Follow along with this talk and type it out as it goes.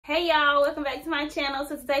y'all, welcome back to my channel.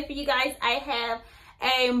 So today for you guys I have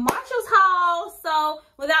a Marshall's haul. So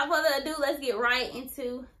without further ado, let's get right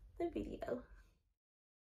into the video.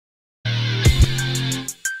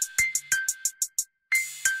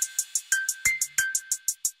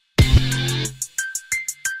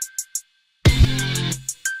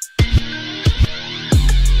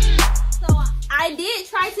 So I did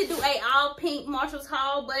try to do a all pink Marshall's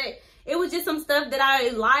haul, but it was just some stuff that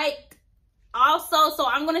I liked also. So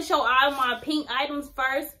I'm going to show all my pink items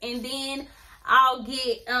first, and then I'll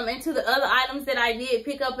get into the other items that I did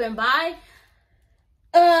pick up and buy.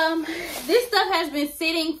 This stuff has been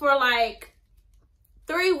sitting for like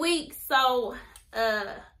 3 weeks, so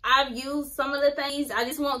I've used some of the things. I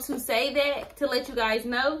just want to say that to let you guys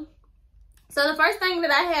know. So the first thing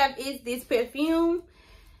that I have is this perfume,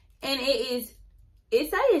 and it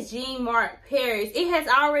says Jean Marc Paris. It has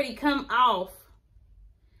already come off.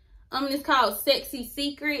 It's called Sexy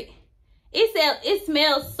Secret. It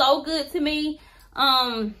smells so good to me.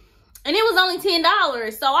 And it was only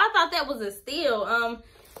 $10, so I thought that was a steal.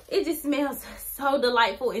 It just smells so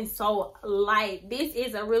delightful and so light. This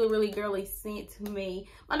is a really, really girly scent to me.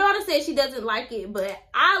 My daughter said she doesn't like it, but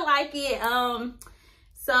I like it.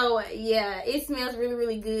 So yeah, it smells really,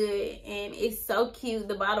 really good, and it's so cute.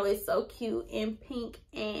 The bottle is so cute and pink,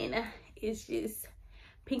 and it's just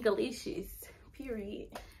pinkalicious, period.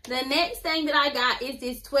 The next thing that I got is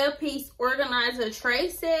this 12-piece organizer tray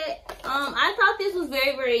set. I thought this was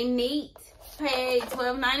very, very neat. Paid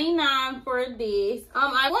 $12.99 for this.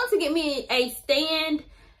 I want to get me a stand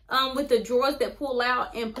with the drawers that pull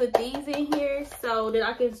out and put these in here so that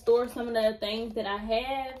I can store some of the things that I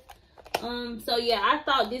have. So yeah, I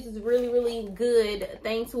thought this is really, really good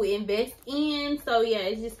thing to invest in. So yeah,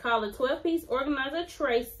 it's just called a 12-piece organizer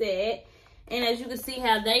tray set. And as you can see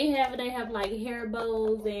how they have like hair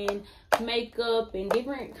bows and makeup and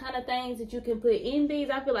different kind of things that you can put in these.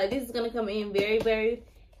 I feel like this is going to come in very, very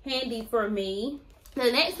handy for me.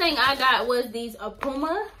 The next thing I got was these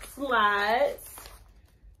Puma slides.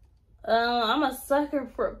 I'm a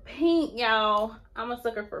sucker for pink, y'all. I'm a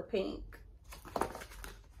sucker for pink.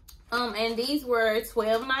 And these were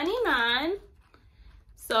 $12.99.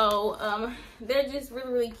 So they're just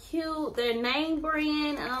really, really cute. They're name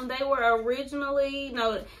brand. They were originally,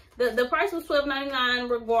 the price was $12.99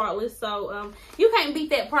 regardless. So you can't beat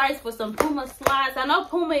that price for some Puma slides. I know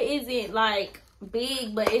Puma isn't like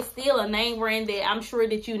big, but it's still a name brand that I'm sure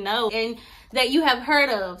that you know and that you have heard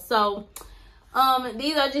of. So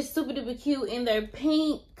these are just super duper cute, and they're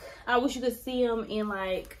pink. I wish you could see them in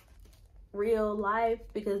like real life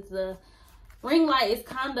because the ring light is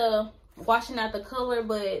kind of washing out the color,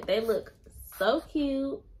 but they look so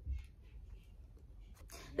cute.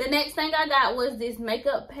 The next thing I got was this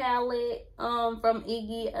makeup palette from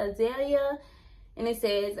Iggy Azalea, and it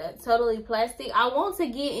says totally plastic. I want to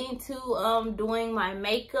get into doing my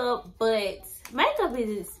makeup, but makeup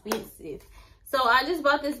is expensive, so I just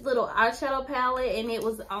bought this little eyeshadow palette, and it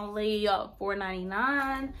was only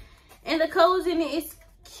 $4.99, and the colors in it is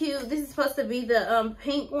cute. This is supposed to be the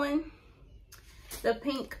pink one,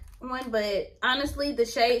 but honestly the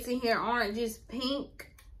shades in here aren't just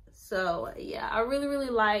pink. So yeah, I really,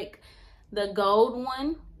 really like the gold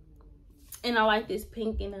one, and I like this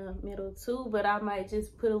pink in the middle too, but I might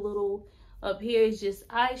just put a little up here. It's just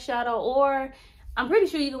eyeshadow, or I'm pretty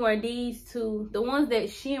sure you can wear these too, the ones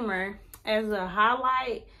that shimmer, as a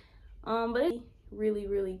highlight. But it's really,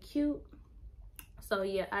 really cute. So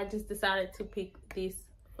yeah, I just decided to pick this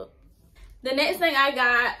up. The next thing I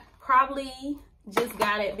got, probably just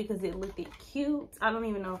got it because it looked cute. I don't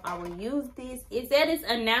even know if I will use this. It said it's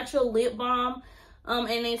a natural lip balm, and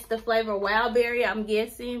it's the flavor Wild Berry, I'm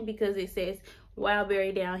guessing, because it says Wild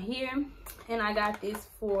Berry down here. And I got this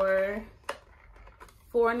for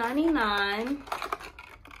 $4.99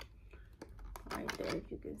 right there, if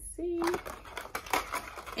you can see. And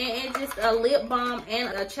it's just a lip balm and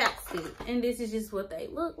a chapstick, and this is just what they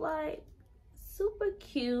look like. Super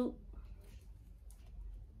cute.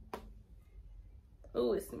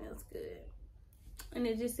 Oh, it smells good. And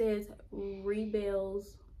it just says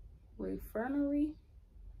Rebel's Refinery.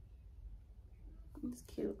 It's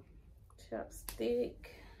cute. Chapstick.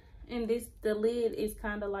 And the lid is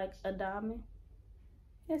kind of like a diamond.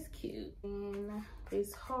 That's cute. And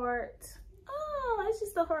this heart. Oh, it's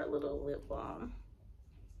just a heart little lip balm.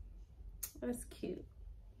 That's cute.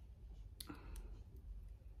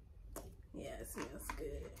 Yeah, it smells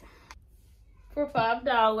good. For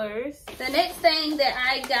 $5. The next thing that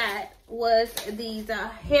I got was these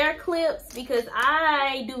hair clips, because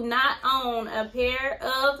I do not own a pair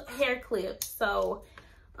of hair clips. So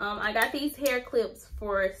I got these hair clips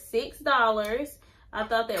for $6. I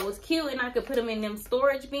thought that was cute, and I could put them in them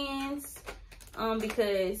storage bins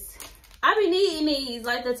because I be needing these,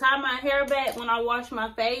 like to tie my hair back when I wash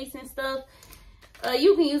my face and stuff.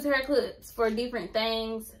 You can use hair clips for different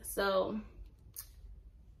things. So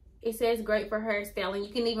it says great for hairstyling.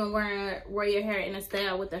 You can even wear your hair in a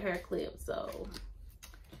style with the hair clip. So,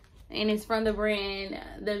 and it's from the brand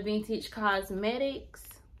The Vintage Cosmetics.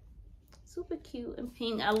 Super cute and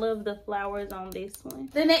pink. I love the flowers on this one.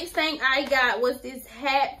 The next thing I got was this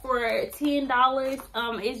hat for $10.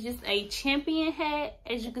 It's just a Champion hat.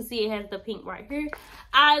 As you can see, it has the pink right here.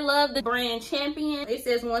 I love the brand Champion. It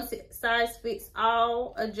says one size fits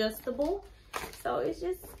all, adjustable. So it's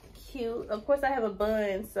just cute. Of course, I have a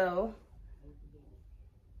bun, so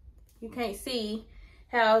you can't see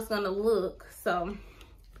how it's gonna look. So,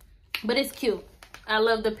 but it's cute. I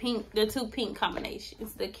love the pink, the two pink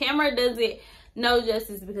combinations. The camera does it no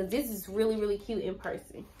justice because this is really, really cute in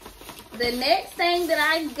person. The next thing that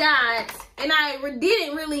I got, and I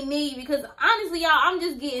didn't really need, because honestly, y'all, I'm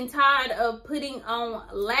just getting tired of putting on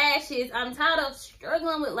lashes. I'm tired of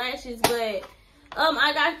struggling with lashes, but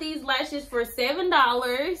I got these lashes for $7.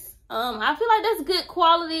 I feel like that's good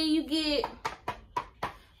quality. You get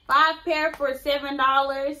 5 pair for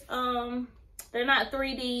 $7. They're not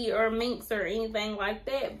 3D or minks or anything like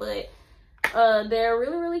that, but they're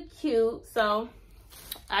really, really cute. So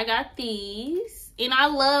I got these, and I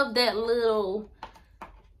love that little,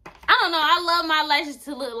 I don't know, I love my lashes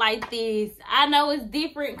to look like this. I know it's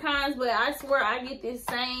different kinds, but I swear I get this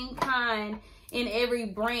same kind in every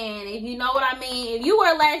brand. If you know what I mean. If you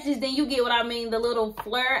wear lashes, then you get what I mean. The little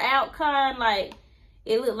flare out kind, like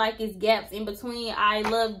it look like it's gaps in between. I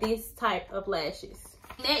love this type of lashes.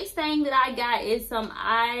 Next thing that I got is some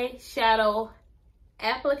eyeshadow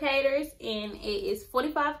applicators, and it is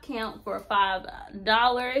 45 count for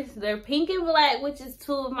 $5. They're pink and black, which is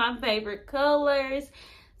two of my favorite colors.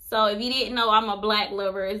 So if you didn't know, I'm a black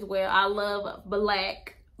lover as well. I love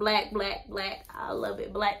black. I love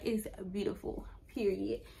it. Black is beautiful,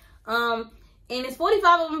 period. And it's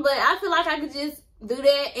 45 of them, but I feel like I could just do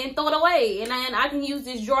that and throw it away, and then I can use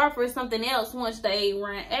this jar for something else once they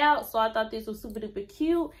run out. So I thought this was super duper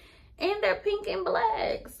cute, and they're pink and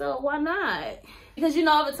black, so why not? Because you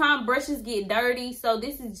know, over time brushes get dirty, so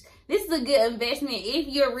this is a good investment. If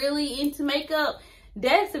you're really into makeup,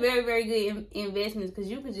 that's a very, very good investment, because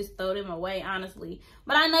you could just throw them away, honestly.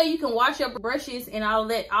 But I know you can wash your brushes and all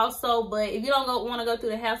that also, but if you don't want to go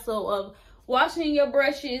through the hassle of washing your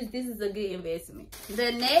brushes, this is a good investment.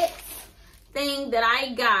 The next thing that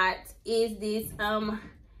I got is this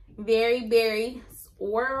Very Berry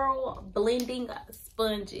Swirl Blending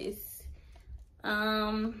Sponges.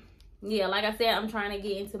 Yeah, like I said, I'm trying to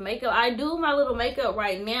get into makeup. I do my little makeup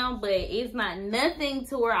right now, but it's not nothing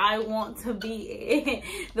to where I want to be.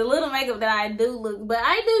 The little makeup that I do look, but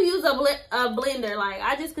I do use a blender. Like,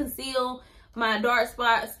 I just conceal my dark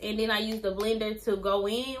spots, and then I use the blender to go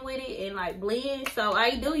in with it and like blend. So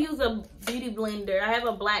I do use a beauty blender. I have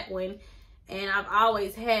a black one, and I've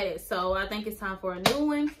always had it, so I think it's time for a new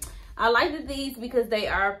one. I like these because they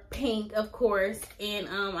are pink, of course, and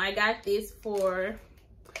I got this for,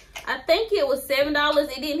 I think it was $7.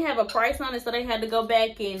 It didn't have a price on it, so they had to go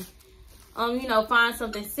back and you know, find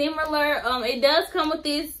something similar. It does come with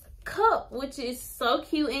this cup, which is so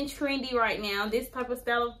cute and trendy right now. This type of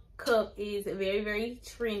style of cup is very, very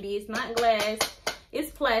trendy. It's not glass,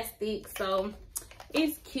 it's plastic, so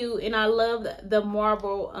it's cute, and I love the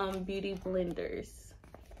marble beauty blenders.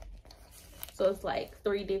 So it's like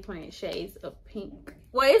 3 different shades of pink.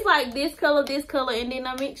 Well, it's like this color, and then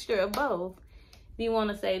a mixture of both, if you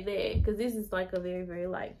want to say that, because this is like a very, very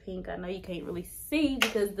light pink. I know you can't really see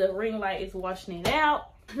because the ring light is washing it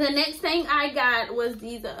out. The next thing I got was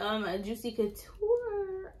these Juicy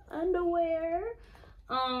Couture underwear.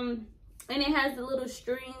 And it has the little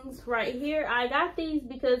strings right here. I got these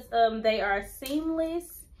because they are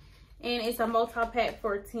seamless, and it's a multi-pack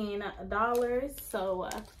for $10. So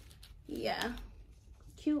yeah,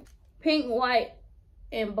 cute. Pink, white,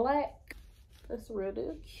 and black. That's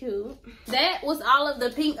really cute. That was all of the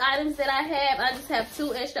pink items that I have. I just have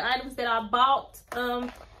 2 extra items that I bought.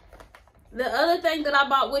 The other thing that I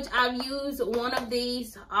bought, which I've used one of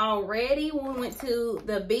these already when we went to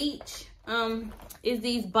the beach, is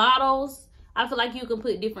these bottles. I feel like you can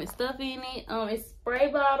put different stuff in it. It's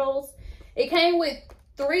spray bottles. It came with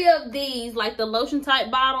 3 of these, like the lotion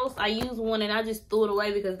type bottles. I used one and I just threw it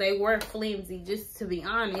away because they were flimsy, just to be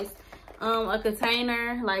honest. A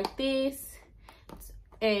container like this,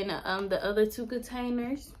 and the other 2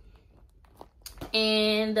 containers,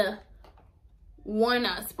 and 1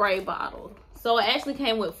 spray bottle. So it actually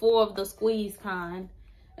came with 4 of the squeeze kind.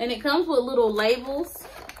 And it comes with little labels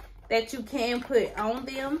that you can put on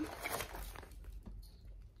them,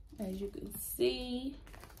 as you can see.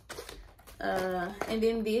 And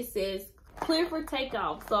then this says clear for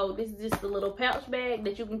takeoff. So this is just a little pouch bag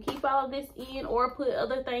that you can keep all of this in or put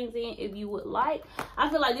other things in if you would like. I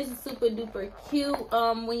feel like this is super duper cute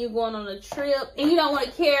when you're going on a trip and you don't want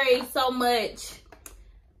to carry so much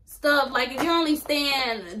stuff. Like if you're only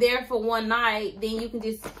staying there for one night, then you can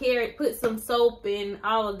just put some soap and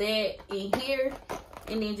all of that in here,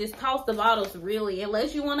 and then just toss the bottles, really,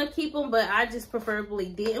 unless you want to keep them. But I just preferably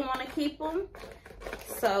didn't want to keep them,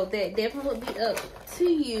 so that definitely would be up to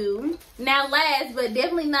you. Now, last but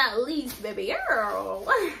definitely not least, baby girl,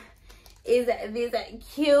 is this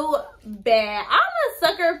cute bag. I'm a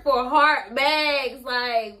sucker for heart bags.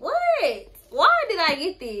 Like, what? Why did I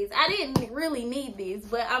get this? I didn't really need this,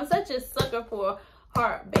 but I'm such a sucker for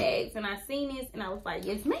heart bags. And I seen this and I was like,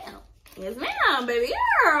 yes, ma'am. Yes, ma'am, baby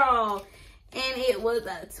girl. And it was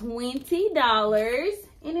 $20.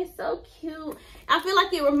 And it's so cute. I feel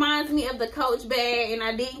like it reminds me of the Coach bag, and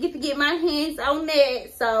I didn't get to get my hands on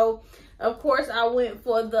that. So, of course, I went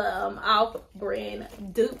for the off-brand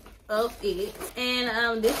dupe of it.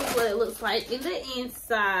 And this is what it looks like in the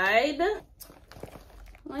inside.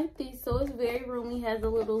 Like this. So, it's very roomy. Has a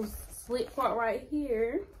little slit part right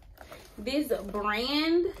here. This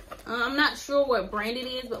brand, I'm not sure what brand it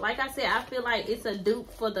is, but like I said, I feel like it's a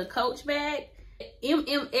dupe for the Coach bag.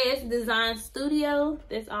 MMS Design Studio,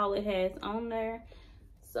 that's all it has on there.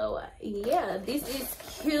 So yeah, this is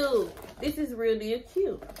cute. This is really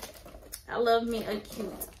cute. I love me a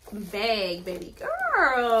cute bag, baby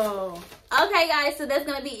girl. Okay guys, so that's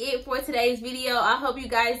gonna be it for today's video. I hope you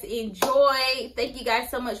guys enjoyed. Thank you guys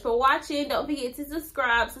so much for watching. Don't forget to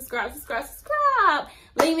subscribe.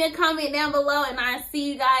 Leave me a comment down below, and I'll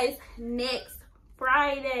see you guys next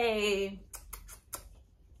Friday.